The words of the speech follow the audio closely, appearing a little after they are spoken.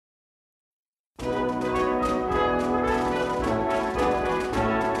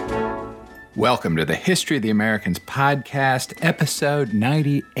Welcome to the History of the Americans podcast, episode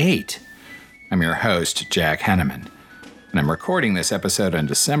 98. I'm your host, Jack Henneman, and I'm recording this episode on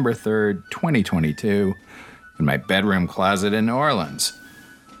December 3rd, 2022, in my bedroom closet in New Orleans.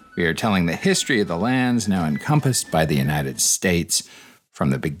 We are telling the history of the lands now encompassed by the United States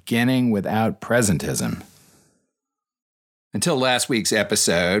from the beginning without presentism. Until last week's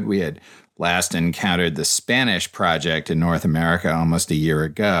episode, we had last encountered the Spanish project in North America almost a year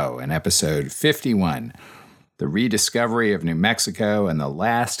ago in episode 51, The Rediscovery of New Mexico and the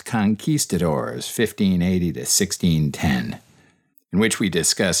Last Conquistadors, 1580 to 1610, in which we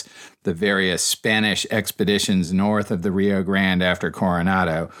discuss the various Spanish expeditions north of the Rio Grande after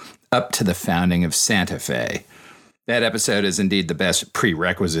Coronado up to the founding of Santa Fe. That episode is indeed the best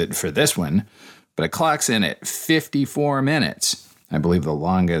prerequisite for this one, but it clocks in at 54 minutes. I believe the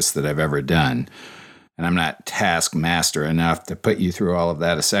longest that I've ever done. And I'm not taskmaster enough to put you through all of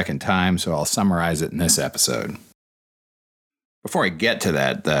that a second time, so I'll summarize it in this episode. Before I get to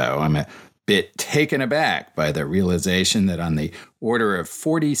that, though, I'm a bit taken aback by the realization that on the order of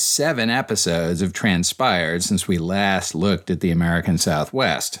 47 episodes have transpired since we last looked at the American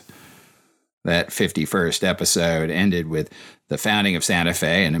Southwest. That 51st episode ended with the founding of Santa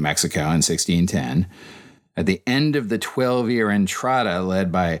Fe in New Mexico in 1610. At the end of the 12-year entrada led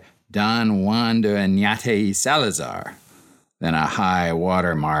by Don Juan de Oñate y Salazar, then a high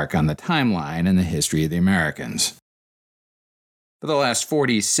watermark on the timeline in the history of the Americans. For the last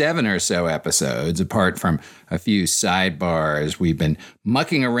 47 or so episodes, apart from a few sidebars, we've been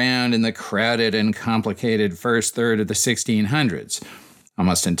mucking around in the crowded and complicated first third of the 1600s,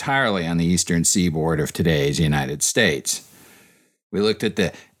 almost entirely on the eastern seaboard of today's United States. We looked at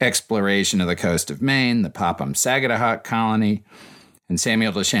the exploration of the coast of Maine, the Popham-Sagadahoc colony, and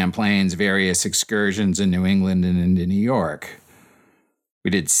Samuel de Champlain's various excursions in New England and into New York. We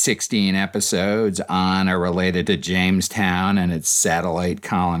did 16 episodes on or related to Jamestown and its satellite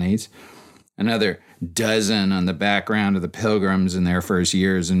colonies, another dozen on the background of the Pilgrims in their first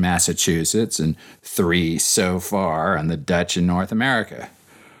years in Massachusetts, and 3 so far on the Dutch in North America.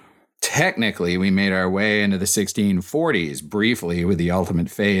 Technically, we made our way into the 1640s briefly with the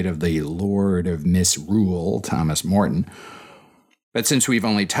ultimate fate of the Lord of Misrule, Thomas Morton. But since we've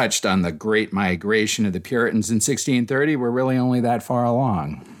only touched on the Great Migration of the Puritans in 1630, we're really only that far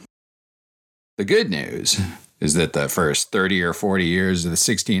along. The good news is that the first 30 or 40 years of the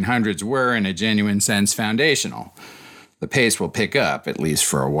 1600s were, in a genuine sense, foundational. The pace will pick up, at least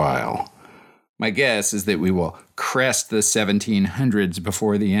for a while. My guess is that we will crest the 1700s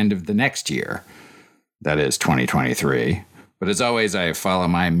before the end of the next year. That is 2023. But as always, I follow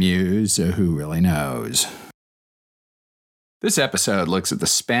my muse, so who really knows? This episode looks at the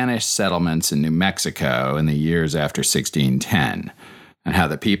Spanish settlements in New Mexico in the years after 1610, and how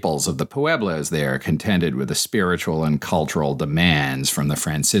the peoples of the Pueblos there contended with the spiritual and cultural demands from the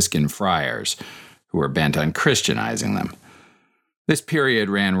Franciscan friars, who were bent on Christianizing them. This period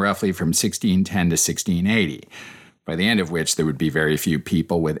ran roughly from 1610 to 1680, by the end of which there would be very few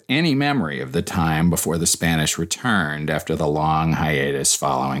people with any memory of the time before the Spanish returned after the long hiatus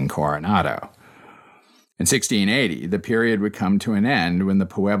following Coronado. In 1680, the period would come to an end when the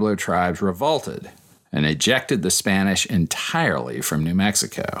Pueblo tribes revolted and ejected the Spanish entirely from New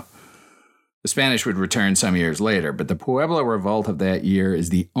Mexico. The Spanish would return some years later, but the Pueblo revolt of that year is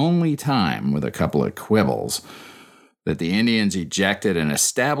the only time, with a couple of quibbles, that the Indians ejected an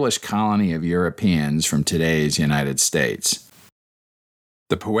established colony of Europeans from today's United States.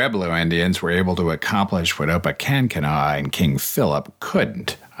 The Pueblo Indians were able to accomplish what Opechancanough and King Philip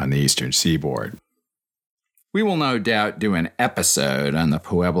couldn't on the eastern seaboard. We will no doubt do an episode on the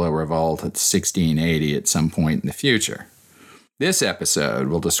Pueblo Revolt at 1680 at some point in the future. This episode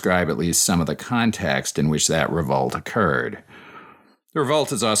will describe at least some of the context in which that revolt occurred. The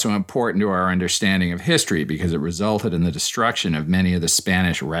revolt is also important to our understanding of history because it resulted in the destruction of many of the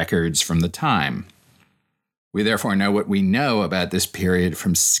Spanish records from the time. We therefore know what we know about this period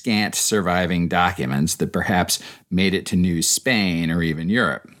from scant surviving documents that perhaps made it to New Spain or even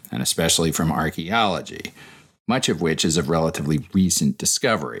Europe, and especially from archaeology, much of which is of relatively recent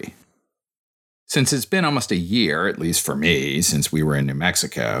discovery. Since it's been almost a year, at least for me, since we were in New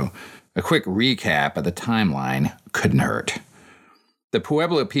Mexico, a quick recap of the timeline couldn't hurt. The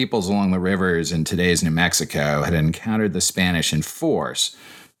Pueblo peoples along the rivers in today's New Mexico had encountered the Spanish in force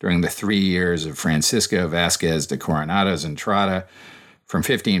during the 3 years of Francisco Vázquez de Coronado's entrada from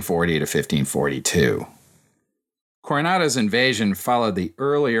 1540 to 1542. Coronado's invasion followed the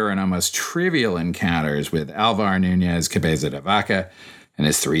earlier and almost trivial encounters with Alvar Núñez Cabeza de Vaca and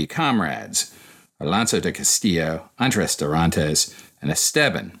his 3 comrades, Alonso de Castillo, Andres Dorantes, and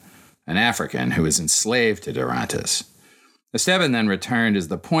Esteban, an African who was enslaved to Durantis. Esteban then returned as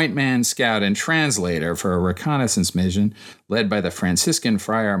the point man, scout, and translator for a reconnaissance mission led by the Franciscan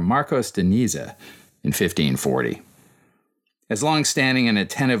friar Marcos de Niza in 1540. As long-standing and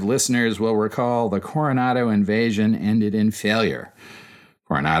attentive listeners will recall, the Coronado invasion ended in failure.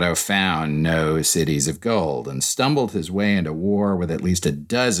 Coronado found no cities of gold and stumbled his way into war with at least a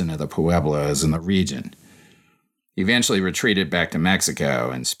dozen of the Pueblos in the region. He eventually retreated back to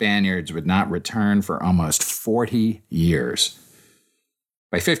Mexico, and Spaniards would not return for almost 40 years.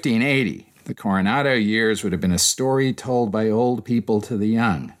 By 1580, the Coronado years would have been a story told by old people to the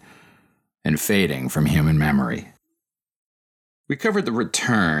young, and fading from human memory. We covered the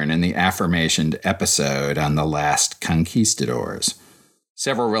return in the aforementioned episode on the last conquistadors.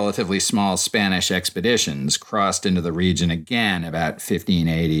 Several relatively small Spanish expeditions crossed into the region again about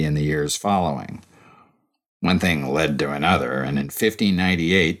 1580 and the years following. One thing led to another, and in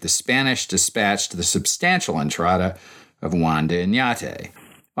 1598, the Spanish dispatched the substantial entrada of Juan de Oñate,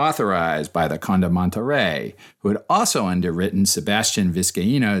 authorized by the Conde de Monterrey, who had also underwritten Sebastian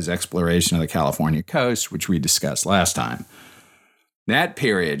Vizcaíno's exploration of the California coast, which we discussed last time. That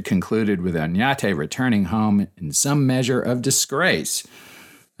period concluded with Oñate returning home in some measure of disgrace,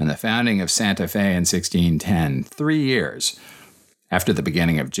 and the founding of Santa Fe in 1610, 3 years after the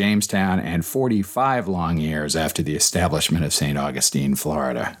beginning of Jamestown and 45 long years after the establishment of St. Augustine,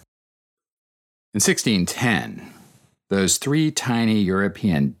 Florida. In 1610, those 3 tiny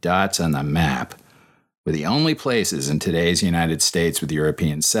European dots on the map were the only places in today's United States with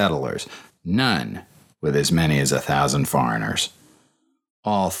European settlers, none with as many as 1,000 foreigners.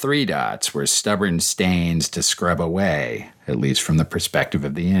 All 3 dots were stubborn stains to scrub away, at least from the perspective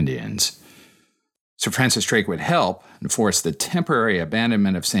of the Indians. Sir Francis Drake would help enforce the temporary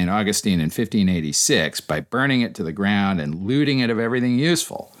abandonment of St. Augustine in 1586 by burning it to the ground and looting it of everything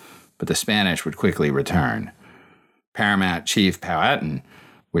useful, but the Spanish would quickly return. Paramount Chief Powhatan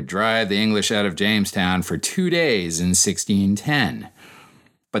would drive the English out of Jamestown for 2 days in 1610,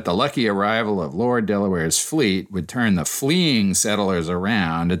 but the lucky arrival of Lord Delaware's fleet would turn the fleeing settlers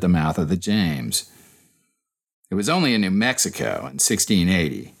around at the mouth of the James. It was only in New Mexico in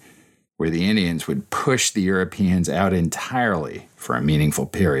 1680 where the Indians would push the Europeans out entirely for a meaningful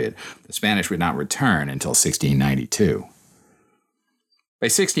period. The Spanish would not return until 1692. By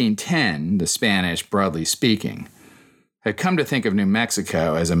 1610, the Spanish, broadly speaking, had come to think of New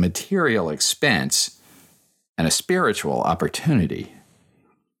Mexico as a material expense and a spiritual opportunity.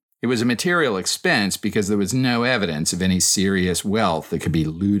 It was a material expense because there was no evidence of any serious wealth that could be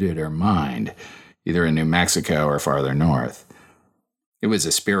looted or mined, either in New Mexico or farther north. It was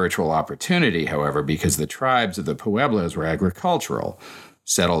a spiritual opportunity, however, because the tribes of the Pueblos were agricultural,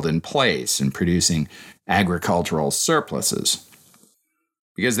 settled in place and producing agricultural surpluses.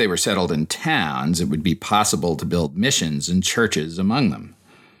 Because they were settled in towns, it would be possible to build missions and churches among them.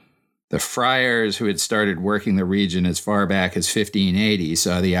 The friars who had started working the region as far back as 1580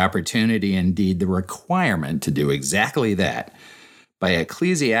 saw the opportunity, indeed the requirement, to do exactly that. By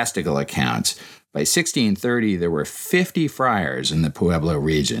ecclesiastical accounts, by 1630, there were 50 friars in the Pueblo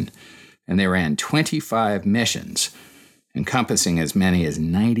region, and they ran 25 missions, encompassing as many as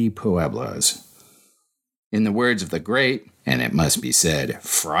 90 pueblos. In the words of the great, and it must be said,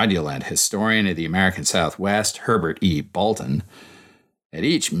 fraudulent historian of the American Southwest, Herbert E. Bolton, at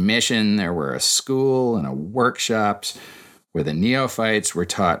each mission there were a school and a workshops where the neophytes were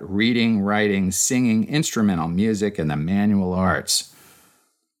taught reading, writing, singing, instrumental music, and the manual arts.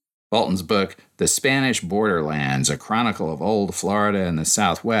 Bolton's book, The Spanish Borderlands, a chronicle of old Florida and the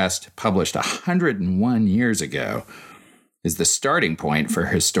Southwest, published 101 years ago, is the starting point for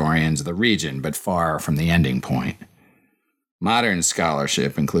historians of the region, but far from the ending point. Modern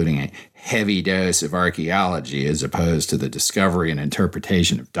scholarship, including a heavy dose of archaeology as opposed to the discovery and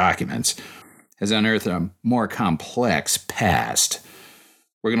interpretation of documents, has unearthed a more complex past.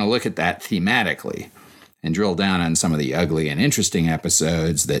 We're going to look at that thematically and drill down on some of the ugly and interesting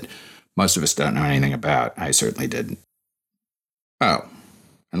episodes that most of us don't know anything about. I certainly didn't. Oh,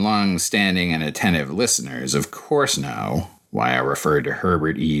 and long-standing and attentive listeners, of course, know why I referred to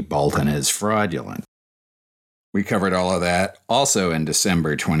Herbert E. Bolton as fraudulent. We covered all of that also in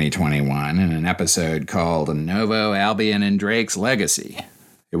December 2021 in an episode called Novo, Albion, and Drake's Legacy.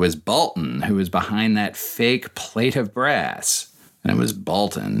 It was Bolton who was behind that fake plate of brass. And it was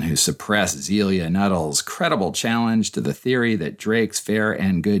Bolton who suppressed Zelia Nuttall's credible challenge to the theory that Drake's Fair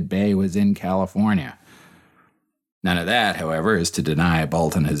and Good Bay was in California. None of that, however, is to deny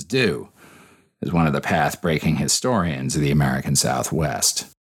Bolton his due as one of the path-breaking historians of the American Southwest.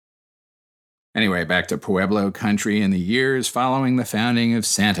 Anyway, back to Pueblo country in the years following the founding of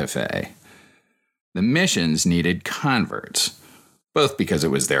Santa Fe. The missions needed converts, both because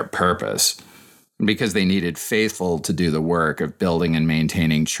it was their purpose and because they needed faithful to do the work of building and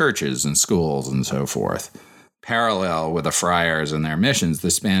maintaining churches and schools and so forth. Parallel with the friars and their missions,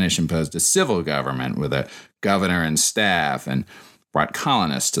 the Spanish imposed a civil government with a governor and staff and brought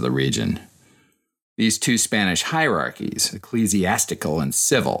colonists to the region. These two Spanish hierarchies, ecclesiastical and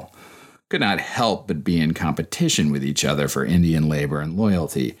civil, could not help but be in competition with each other for Indian labor and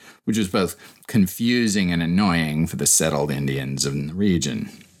loyalty, which was both confusing and annoying for the settled Indians in the region.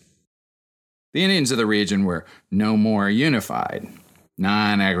 The Indians of the region were no more unified.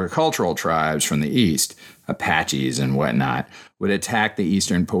 Non-agricultural tribes from the east, Apaches and whatnot, would attack the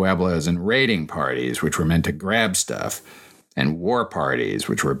eastern Pueblos in raiding parties, which were meant to grab stuff, and war parties,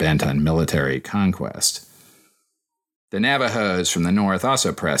 which were bent on military conquest. The Navajos from the north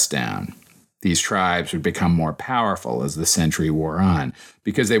also pressed down. These tribes would become more powerful as the century wore on,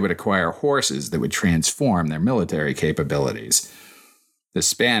 because they would acquire horses that would transform their military capabilities. The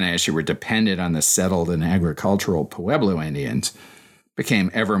Spanish, who were dependent on the settled and agricultural Pueblo Indians,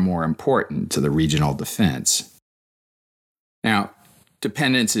 became ever more important to the regional defense. Now,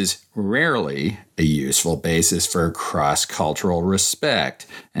 dependence is rarely a useful basis for cross-cultural respect,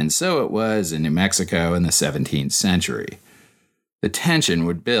 and so it was in New Mexico in the 17th century. The tension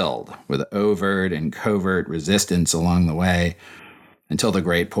would build, with overt and covert resistance along the way, until the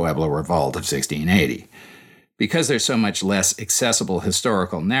Great Pueblo Revolt of 1680. Because there's so much less accessible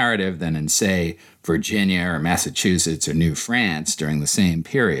historical narrative than in, say, Virginia or Massachusetts or New France during the same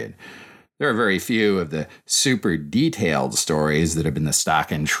period, there are very few of the super detailed stories that have been the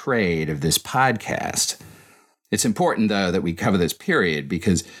stock and trade of this podcast. It's important, though, that we cover this period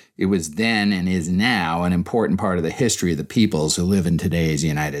because it was then and is now an important part of the history of the peoples who live in today's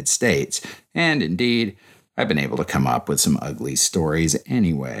United States. And indeed, I've been able to come up with some ugly stories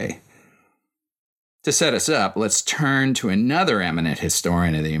anyway. To set us up, let's turn to another eminent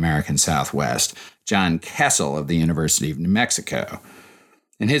historian of the American Southwest, John Kessel of the University of New Mexico.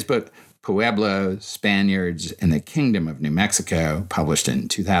 In his book, Pueblos, Spaniards, and the Kingdom of New Mexico, published in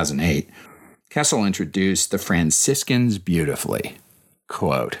 2008, Kessel introduced the Franciscans beautifully.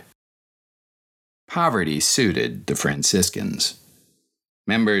 Quote, "Poverty suited the Franciscans.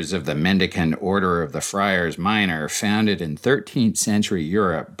 Members of the Mendicant Order of the Friars Minor, founded in 13th century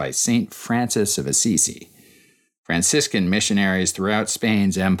Europe by St. Francis of Assisi. Franciscan missionaries throughout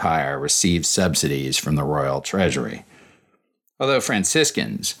Spain's empire received subsidies from the royal treasury. Although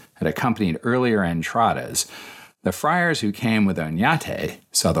Franciscans had accompanied earlier entradas, the friars who came with Oñate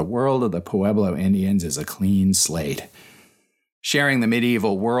saw the world of the Pueblo Indians as a clean slate. Sharing the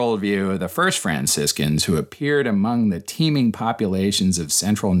medieval worldview of the first Franciscans who appeared among the teeming populations of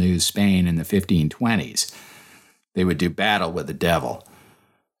central New Spain in the 1520s, they would do battle with the devil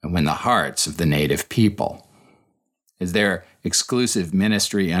and win the hearts of the native people. As their exclusive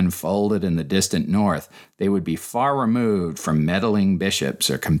ministry unfolded in the distant north, they would be far removed from meddling bishops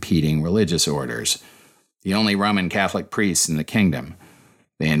or competing religious orders. The only Roman Catholic priests in the kingdom,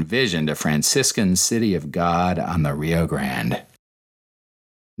 they envisioned a Franciscan city of God on the Rio Grande.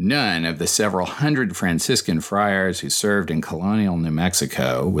 None of the several hundred Franciscan friars who served in colonial New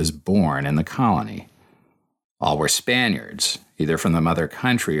Mexico was born in the colony. All were Spaniards, either from the mother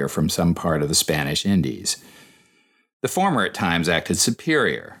country or from some part of the Spanish Indies. The former at times acted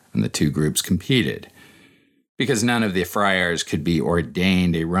superior, and the two groups competed. Because none of the friars could be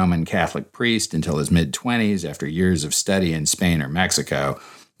ordained a Roman Catholic priest until his mid-20s after years of study in Spain or Mexico,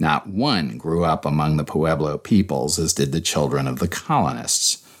 not one grew up among the Pueblo peoples as did the children of the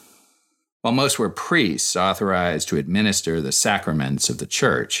colonists. While most were priests authorized to administer the sacraments of the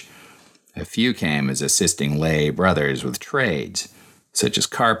church, a few came as assisting lay brothers with trades, such as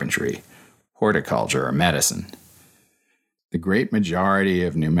carpentry, horticulture, or medicine. The great majority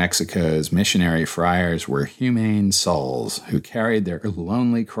of New Mexico's missionary friars were humane souls who carried their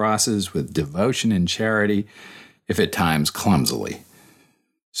lonely crosses with devotion and charity, if at times clumsily.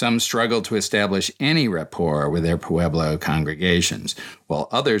 Some struggled to establish any rapport with their Pueblo congregations, while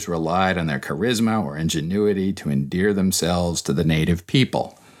others relied on their charisma or ingenuity to endear themselves to the native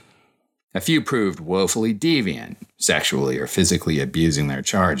people. A few proved woefully deviant, sexually or physically abusing their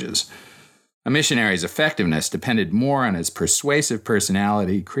charges. A missionary's effectiveness depended more on his persuasive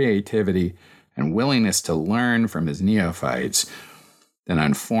personality, creativity, and willingness to learn from his neophytes than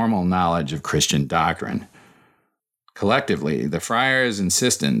on formal knowledge of Christian doctrine. Collectively, the friars'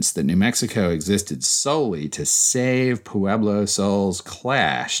 insistence that New Mexico existed solely to save Pueblo souls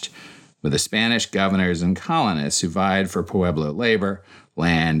clashed with the Spanish governors and colonists who vied for Pueblo labor,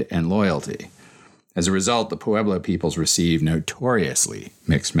 land, and loyalty. As a result, the Pueblo peoples received notoriously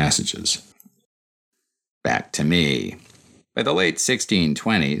mixed messages. Back to me. By the late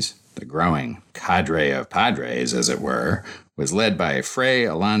 1620s, the growing cadre of padres, as it were, was led by Fray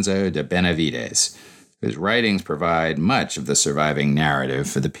Alonso de Benavides, whose writings provide much of the surviving narrative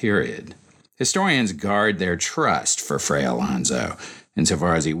for the period. Historians guard their trust for Fray Alonso,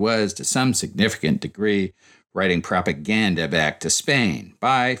 insofar as he was, to some significant degree, writing propaganda back to Spain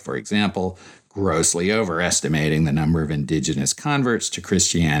by, for example, grossly overestimating the number of indigenous converts to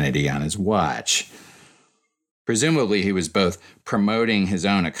Christianity on his watch. Presumably, he was both promoting his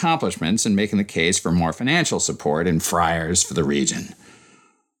own accomplishments and making the case for more financial support and friars for the region.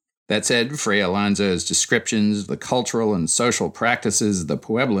 That said, Fray Alonso's descriptions of the cultural and social practices of the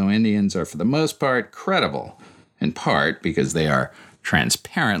Pueblo Indians are for the most part credible, in part because they are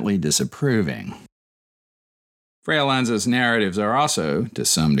transparently disapproving. Fray Alonso's narratives are also, to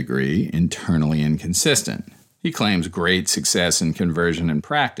some degree, internally inconsistent. He claims great success in conversion and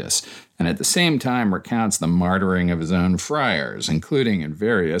practice, and at the same time recounts the martyring of his own friars, including in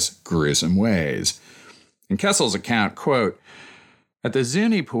various gruesome ways. In Kessel's account, quote, "At the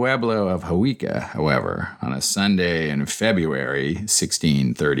Zuni Pueblo of Hawica, however, on a Sunday in February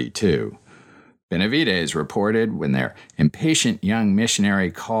 1632, Benavides reported when their impatient young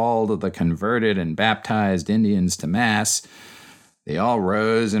missionary called the converted and baptized Indians to Mass, they all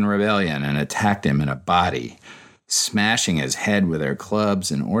rose in rebellion and attacked him in a body, smashing his head with their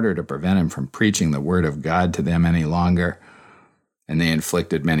clubs in order to prevent him from preaching the word of God to them any longer, and they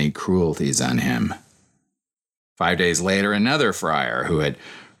inflicted many cruelties on him." 5 days later, another friar, who had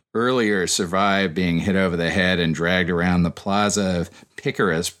earlier survived being hit over the head and dragged around the plaza of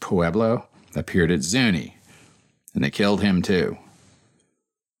Picaras Pueblo, appeared at Zuni, and they killed him too.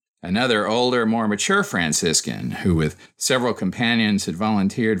 Another older, more mature Franciscan, who with several companions had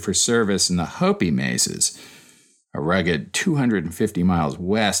volunteered for service in the Hopi Mesas, a rugged 250 miles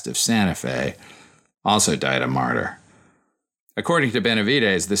west of Santa Fe, also died a martyr. According to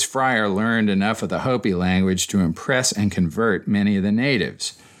Benavides, this friar learned enough of the Hopi language to impress and convert many of the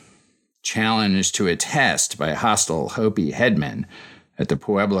natives. Challenged to a test by hostile Hopi headmen at the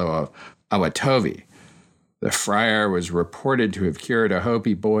Pueblo of Awatovi, the friar was reported to have cured a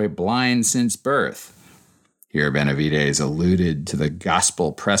Hopi boy blind since birth. Here Benavides alluded to the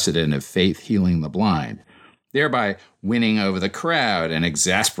gospel precedent of faith healing the blind, thereby winning over the crowd and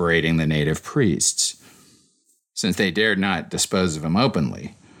exasperating the native priests. Since they dared not dispose of him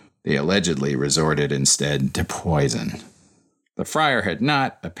openly, they allegedly resorted instead to poison. The friar had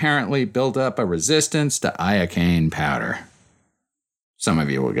not, apparently, built up a resistance to iocane powder. Some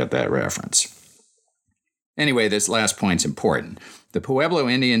of you will get that reference. Anyway, this last point's important. The Pueblo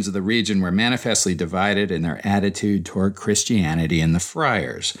Indians of the region were manifestly divided in their attitude toward Christianity and the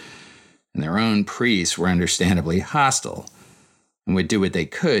friars, and their own priests were understandably hostile and would do what they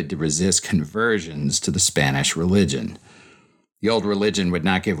could to resist conversions to the Spanish religion. The old religion would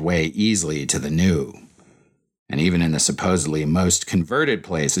not give way easily to the new. And even in the supposedly most converted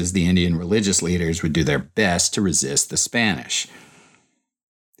places, the Indian religious leaders would do their best to resist the Spanish.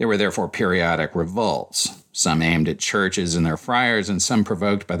 There were therefore periodic revolts, some aimed at churches and their friars, and some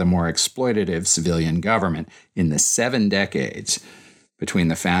provoked by the more exploitative civilian government in the 7 decades between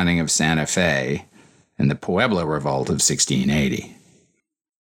the founding of Santa Fe and the Pueblo Revolt of 1680.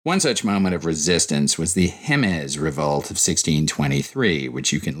 One such moment of resistance was the Jemez Revolt of 1623,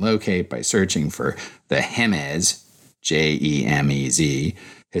 which you can locate by searching for the Jemez, Jemez,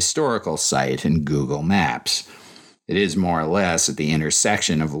 historical site in Google Maps. It is more or less at the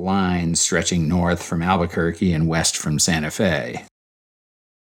intersection of lines stretching north from Albuquerque and west from Santa Fe.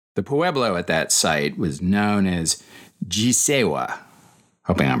 The Pueblo at that site was known as Gisewa.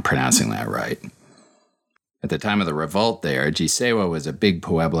 Hoping I'm pronouncing that right. At the time of the revolt there, Gisewa was a big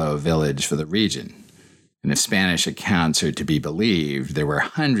Pueblo village for the region. And if Spanish accounts are to be believed, there were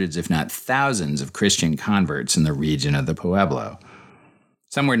hundreds, if not thousands, of Christian converts in the region of the Pueblo.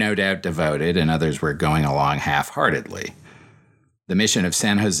 Some were no doubt devoted, and others were going along half-heartedly. The mission of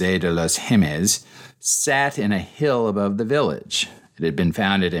San Jose de los Jemez sat in a hill above the village. It had been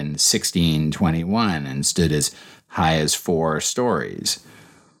founded in 1621 and stood as high as 4 stories.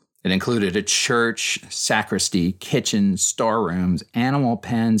 It included a church, sacristy, kitchen, storerooms, animal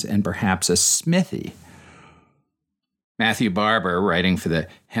pens, and perhaps a smithy. Matthew Barber, writing for the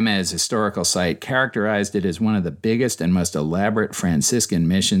Jemez Historical Site, characterized it as one of the biggest and most elaborate Franciscan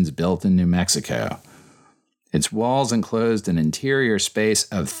missions built in New Mexico. Its walls enclosed an interior space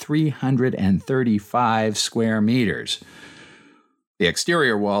of 335 square meters. The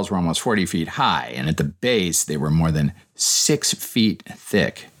exterior walls were almost 40 feet high, and at the base they were more than 6 feet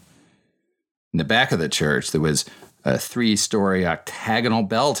thick. In the back of the church, there was a 3-story octagonal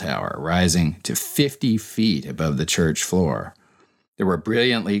bell tower rising to 50 feet above the church floor. There were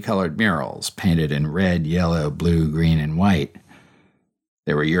brilliantly colored murals painted in red, yellow, blue, green, and white.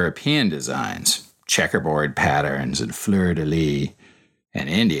 There were European designs, checkerboard patterns and fleur-de-lis, and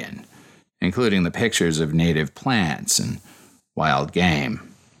Indian, including the pictures of native plants and wild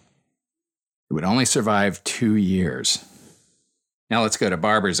game. It would only survive 2 years. Now let's go to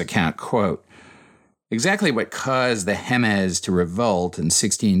Barber's account, quote, "Exactly what caused the Jemez to revolt in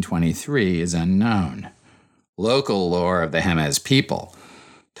 1623 is unknown. Local lore of the Jemez people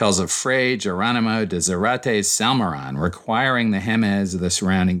tells of Fray Geronimo de Zarate Salmeron requiring the Jemez of the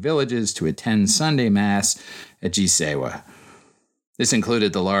surrounding villages to attend Sunday Mass at Gisewa. This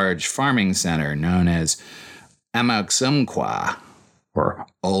included the large farming center known as Amaxumqua, or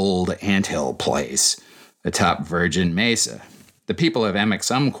Old Anthill Place, atop Virgin Mesa. The people of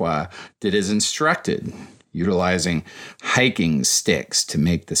Amaxumqua did as instructed, utilizing hiking sticks to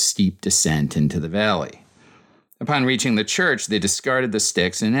make the steep descent into the valley. Upon reaching the church, they discarded the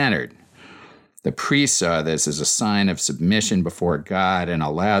sticks and entered. The priest saw this as a sign of submission before God and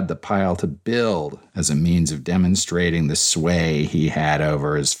allowed the pile to build as a means of demonstrating the sway he had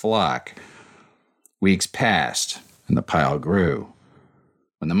over his flock. Weeks passed, and the pile grew.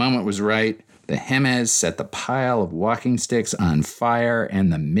 When the moment was right, the Jemez set the pile of walking sticks on fire,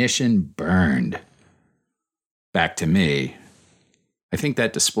 and the mission burned. Back to me. I think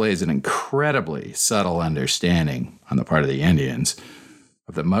that displays an incredibly subtle understanding on the part of the Indians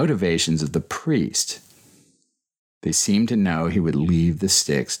of the motivations of the priest. They seemed to know he would leave the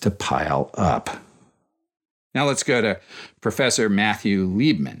sticks to pile up. Now let's go to Professor Matthew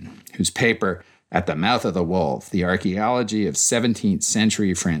Liebman, whose paper, At the Mouth of the Wolf, The Archaeology of 17th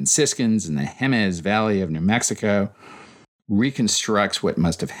Century Franciscans in the Jemez Valley of New Mexico, reconstructs what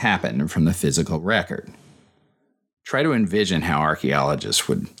must have happened from the physical record. Try to envision how archaeologists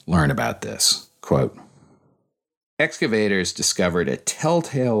would learn about this. Quote, "Excavators discovered a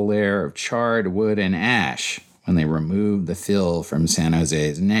telltale layer of charred wood and ash when they removed the fill from San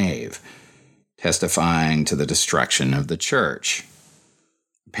Jose's nave, testifying to the destruction of the church.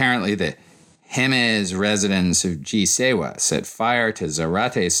 Apparently, the Jemez residents of Gisewa set fire to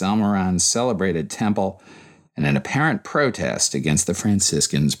Zarate Salmeron's celebrated temple in an apparent protest against the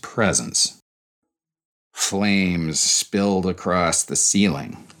Franciscans' presence. Flames spilled across the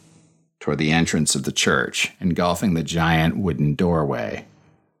ceiling toward the entrance of the church, engulfing the giant wooden doorway.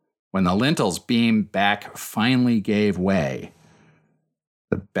 When the lintel's beam back finally gave way,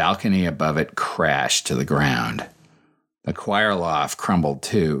 the balcony above it crashed to the ground. The choir loft crumbled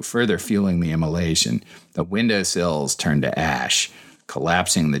too, further fueling the immolation. The windowsills turned to ash,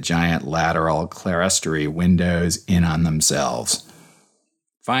 collapsing the giant lateral clerestory windows in on themselves.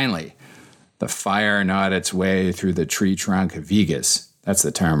 Finally, the fire gnawed its way through the tree trunk vigas. That's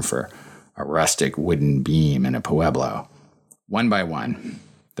the term for a rustic wooden beam in a pueblo. One by one,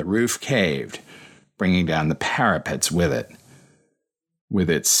 the roof caved, bringing down the parapets with it. With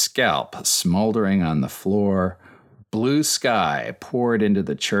its scalp smoldering on the floor, blue sky poured into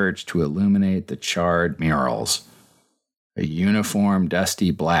the church to illuminate the charred murals. A uniform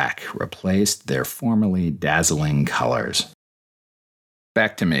dusty black replaced their formerly dazzling colors."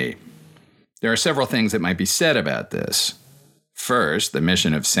 Back to me. There are several things that might be said about this. First, the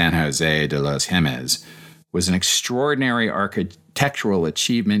mission of San Jose de los Jemez was an extraordinary architectural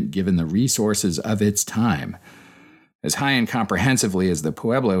achievement given the resources of its time. As high and comprehensively as the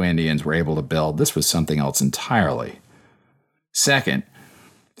Pueblo Indians were able to build, this was something else entirely. Second,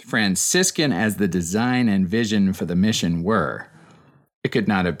 Franciscan as the design and vision for the mission were, it could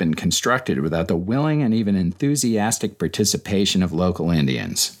not have been constructed without the willing and even enthusiastic participation of local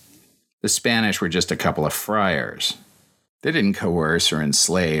Indians. The Spanish were just a couple of friars. They didn't coerce or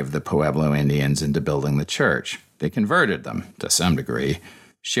enslave the Pueblo Indians into building the church. They converted them, to some degree,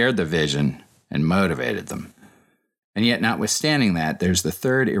 shared the vision, and motivated them. And yet, notwithstanding that, there's the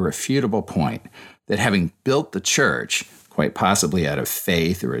third irrefutable point, that having built the church, quite possibly out of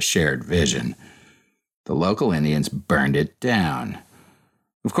faith or a shared vision, the local Indians burned it down.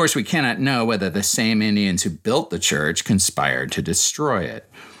 Of course, we cannot know whether the same Indians who built the church conspired to destroy it,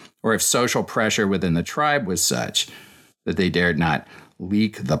 or if social pressure within the tribe was such that they dared not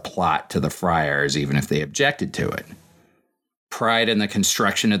leak the plot to the friars even if they objected to it. Pride in the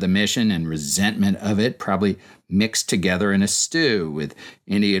construction of the mission and resentment of it probably mixed together in a stew, with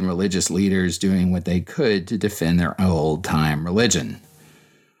Indian religious leaders doing what they could to defend their old-time religion.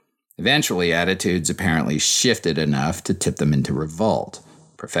 Eventually, attitudes apparently shifted enough to tip them into revolt,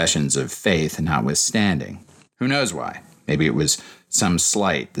 professions of faith notwithstanding. Who knows why? Maybe it was some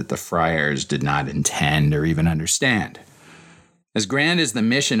slight that the friars did not intend or even understand. As grand as the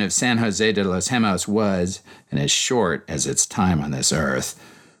mission of San Jose de los Gemos was, and as short as its time on this earth,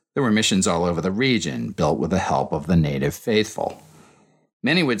 there were missions all over the region built with the help of the native faithful.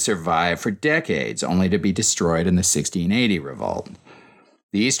 Many would survive for decades, only to be destroyed in the 1680 revolt.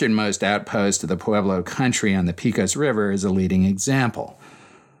 The easternmost outpost of the Pueblo country on the Picos River is a leading example.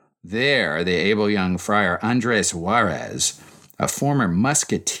 There, the able young friar Andres Juarez, a former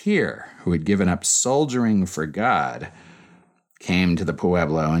musketeer who had given up soldiering for God, came to the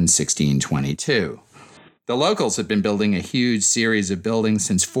Pueblo in 1622. The locals had been building a huge series of buildings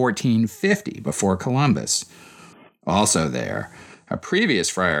since 1450, before Columbus. Also there, a previous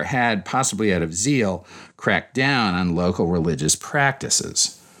friar had, possibly out of zeal, cracked down on local religious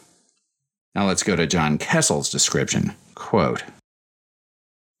practices. Now let's go to John Kessel's description. Quote,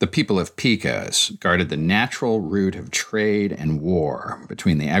 "The people of Picos guarded the natural route of trade and war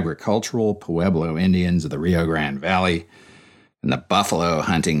between the agricultural Pueblo Indians of the Rio Grande Valley and the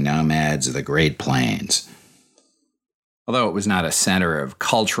buffalo-hunting nomads of the Great Plains. Although it was not a center of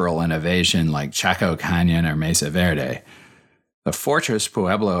cultural innovation like Chaco Canyon or Mesa Verde, the fortress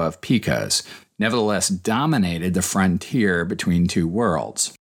Pueblo of Picos nevertheless dominated the frontier between two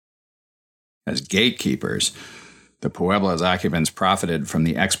worlds. As gatekeepers, the Pueblo's occupants profited from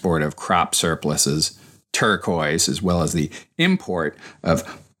the export of crop surpluses, turquoise, as well as the import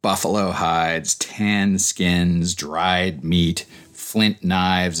of buffalo hides, tanned skins, dried meat, flint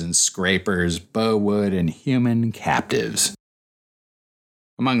knives and scrapers, bow wood, and human captives.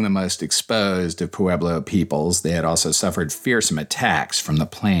 Among the most exposed of Pueblo peoples, they had also suffered fearsome attacks from the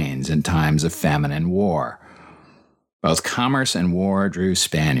plains in times of famine and war. Both commerce and war drew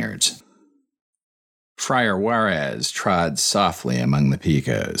Spaniards. Friar Juarez trod softly among the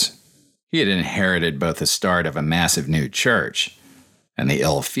Picos. He had inherited both the start of a massive new church and the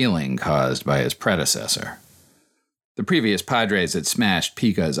ill feeling caused by his predecessor. The previous padres had smashed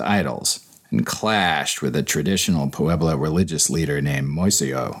Picos idols and clashed with a traditional Pueblo religious leader named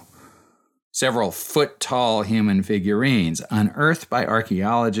Moiseo. Several foot-tall human figurines, unearthed by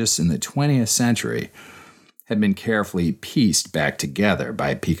archaeologists in the 20th century, had been carefully pieced back together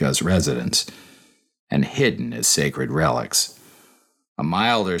by Picos residents and hidden as sacred relics. A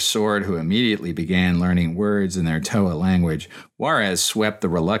milder sort who immediately began learning words in their Toa language, Juarez swept the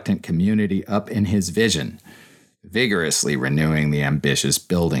reluctant community up in his vision, vigorously renewing the ambitious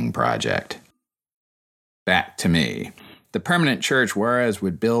building project. Back to me. The permanent church Juarez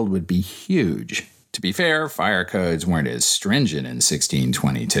would build would be huge. To be fair, fire codes weren't as stringent in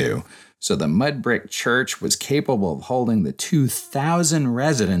 1622, so the mud brick church was capable of holding the 2,000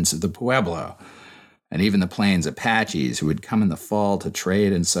 residents of the Pueblo, and even the Plains Apaches who would come in the fall to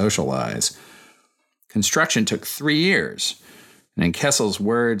trade and socialize. Construction took 3 years, and in Kessel's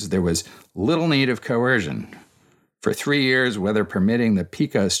words, there was little need of coercion. For 3 years, weather permitting, the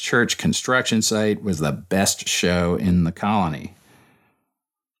Picos Church construction site was the best show in the colony.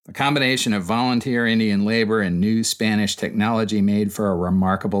 A combination of volunteer Indian labor and new Spanish technology made for a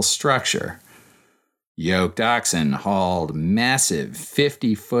remarkable structure. Yoked oxen hauled massive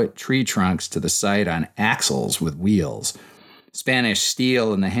 50-foot tree trunks to the site on axles with wheels. Spanish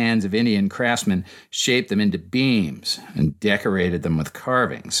steel in the hands of Indian craftsmen shaped them into beams and decorated them with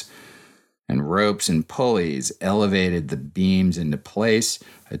carvings. And ropes and pulleys elevated the beams into place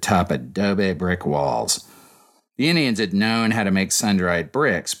atop adobe brick walls. The Indians had known how to make sun-dried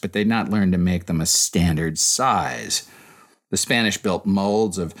bricks, but they'd not learned to make them a standard size. The Spanish built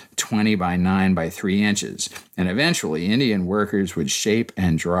molds of 20 by 9 by 3 inches, and eventually Indian workers would shape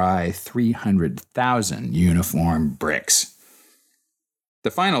and dry 300,000 uniform bricks.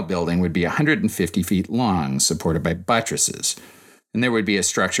 The final building would be 150 feet long, supported by buttresses, and there would be a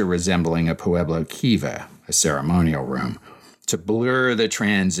structure resembling a Pueblo kiva, a ceremonial room, to blur the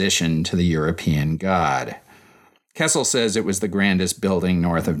transition to the European god. Kessel says it was the grandest building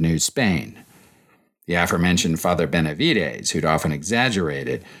north of New Spain. The aforementioned Father Benavides, who'd often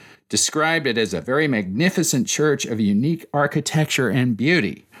exaggerated, described it as a very magnificent church of unique architecture and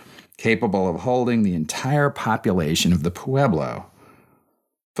beauty, capable of holding the entire population of the Pueblo.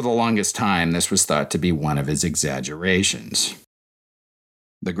 For the longest time, this was thought to be one of his exaggerations.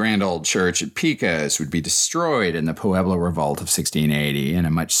 The grand old church at Picos would be destroyed in the Pueblo Revolt of 1680, and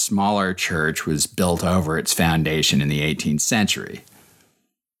a much smaller church was built over its foundation in the 18th century.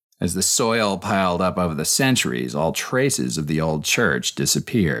 As the soil piled up over the centuries, all traces of the old church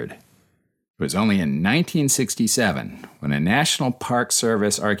disappeared. It was only in 1967, when a National Park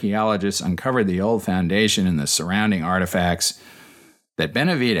Service archaeologist uncovered the old foundation and the surrounding artifacts, that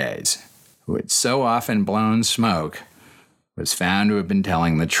Benavides, who had so often blown smoke, was found to have been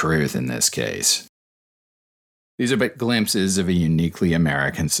telling the truth in this case. These are but glimpses of a uniquely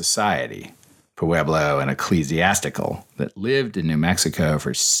American society, Pueblo and ecclesiastical, that lived in New Mexico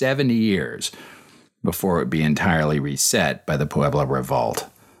for 70 years before it would be entirely reset by the Pueblo Revolt.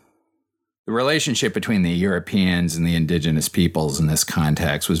 The relationship between the Europeans and the indigenous peoples in this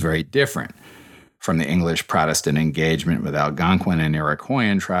context was very different from the English Protestant engagement with Algonquin and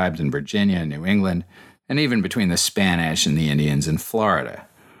Iroquoian tribes in Virginia and New England, and even between the Spanish and the Indians in Florida.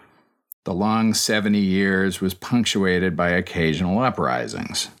 The long 70 years was punctuated by occasional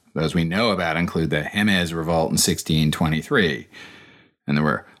uprisings. Those we know about include the Jemez Revolt in 1623, and there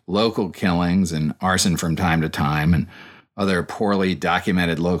were local killings and arson from time to time, and other poorly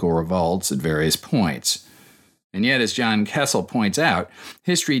documented local revolts at various points. And yet, as John Kessel points out,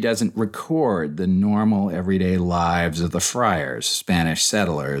 history doesn't record the normal everyday lives of the friars, Spanish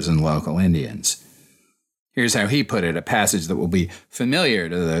settlers, and local Indians. Here's how he put it, a passage that will be familiar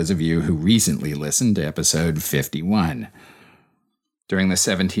to those of you who recently listened to episode 51. During the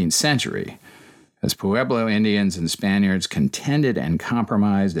 17th century, as Pueblo Indians and Spaniards contended and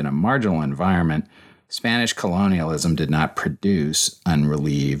compromised in a marginal environment, Spanish colonialism did not produce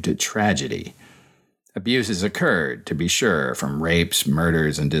unrelieved tragedy. Abuses occurred, to be sure, from rapes,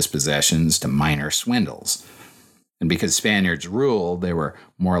 murders, and dispossessions to minor swindles. And because Spaniards ruled, they were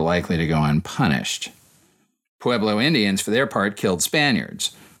more likely to go unpunished. Pueblo Indians, for their part, killed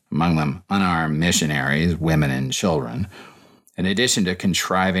Spaniards, among them unarmed missionaries, women, and children, in addition to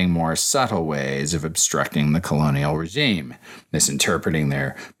contriving more subtle ways of obstructing the colonial regime, misinterpreting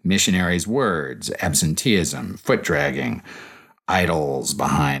their missionaries' words, absenteeism, foot-dragging, idols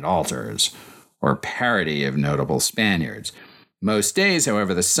behind altars, or parody of notable Spaniards. Most days,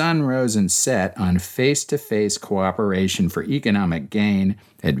 however, the sun rose and set on face-to-face cooperation for economic gain,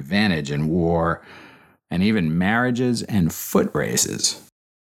 advantage in war, and even marriages and foot races.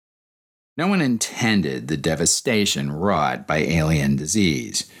 No one intended the devastation wrought by alien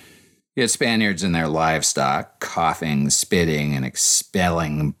disease. Yet Spaniards and their livestock, coughing, spitting, and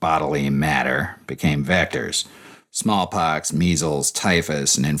expelling bodily matter, became vectors. Smallpox, measles,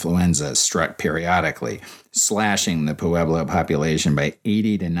 typhus, and influenza struck periodically, slashing the Pueblo population by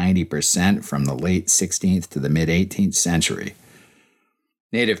 80 to 90% from the late 16th to the mid-18th century.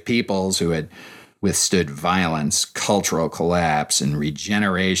 Native peoples who had withstood violence, cultural collapse, and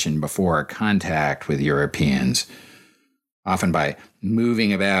regeneration before contact with Europeans, often by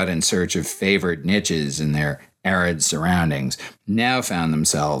moving about in search of favored niches in their arid surroundings, now found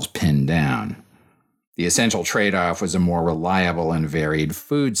themselves pinned down. The essential trade-off was a more reliable and varied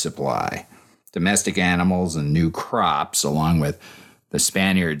food supply. Domestic animals and new crops, along with the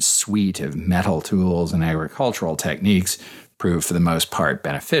Spaniards' suite of metal tools and agricultural techniques, proved for the most part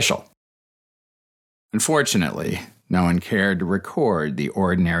beneficial. Unfortunately, no one cared to record the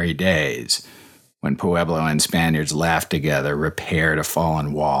ordinary days when Pueblo and Spaniards laughed together, repaired a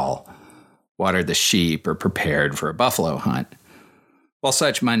fallen wall, watered the sheep, or prepared for a buffalo hunt. While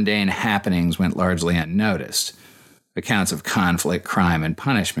such mundane happenings went largely unnoticed, accounts of conflict, crime, and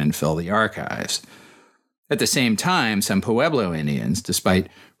punishment fill the archives. At the same time, some Pueblo Indians, despite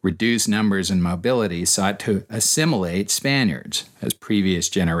reduced numbers and mobility, sought to assimilate Spaniards, as previous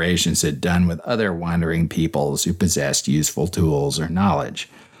generations had done with other wandering peoples who possessed useful tools or knowledge.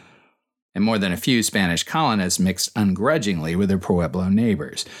 And more than a few Spanish colonists mixed ungrudgingly with their Pueblo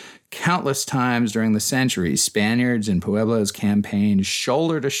neighbors. Countless times during the centuries, Spaniards and Pueblos campaigned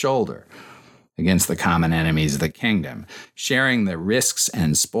shoulder to shoulder against the common enemies of the kingdom, sharing the risks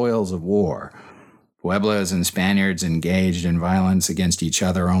and spoils of war. Pueblos and Spaniards engaged in violence against each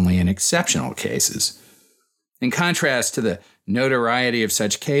other only in exceptional cases. In contrast to the notoriety of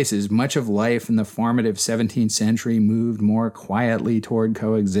such cases, much of life in the formative 17th century moved more quietly toward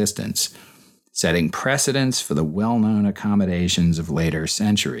coexistence, setting precedents for the well-known accommodations of later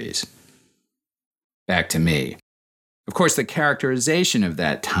centuries. Back to me. Of course, the characterization of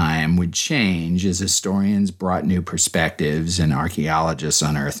that time would change as historians brought new perspectives and archaeologists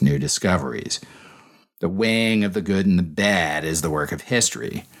unearthed new discoveries. The weighing of the good and the bad is the work of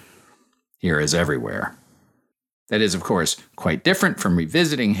history, here as everywhere. That is, of course, quite different from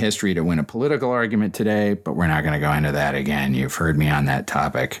revisiting history to win a political argument today, but we're not going to go into that again. You've heard me on that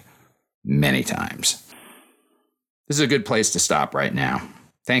topic many times. This is a good place to stop right now.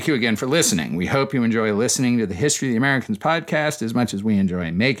 Thank you again for listening. We hope you enjoy listening to the History of the Americans podcast as much as we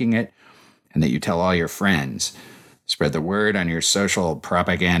enjoy making it, and that you tell all your friends. Spread the word on your social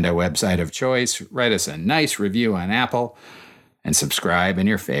propaganda website of choice. Write us a nice review on Apple. and subscribe in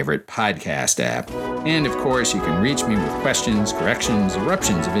your favorite podcast app. And of course, you can reach me with questions, corrections,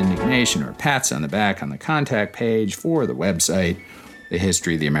 eruptions of indignation, or pats on the back on the contact page for the website,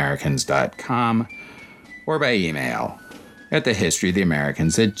 thehistoryoftheamericans.com, or by email at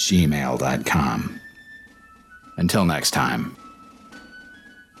thehistoryoftheamericans@gmail.com. Until next time.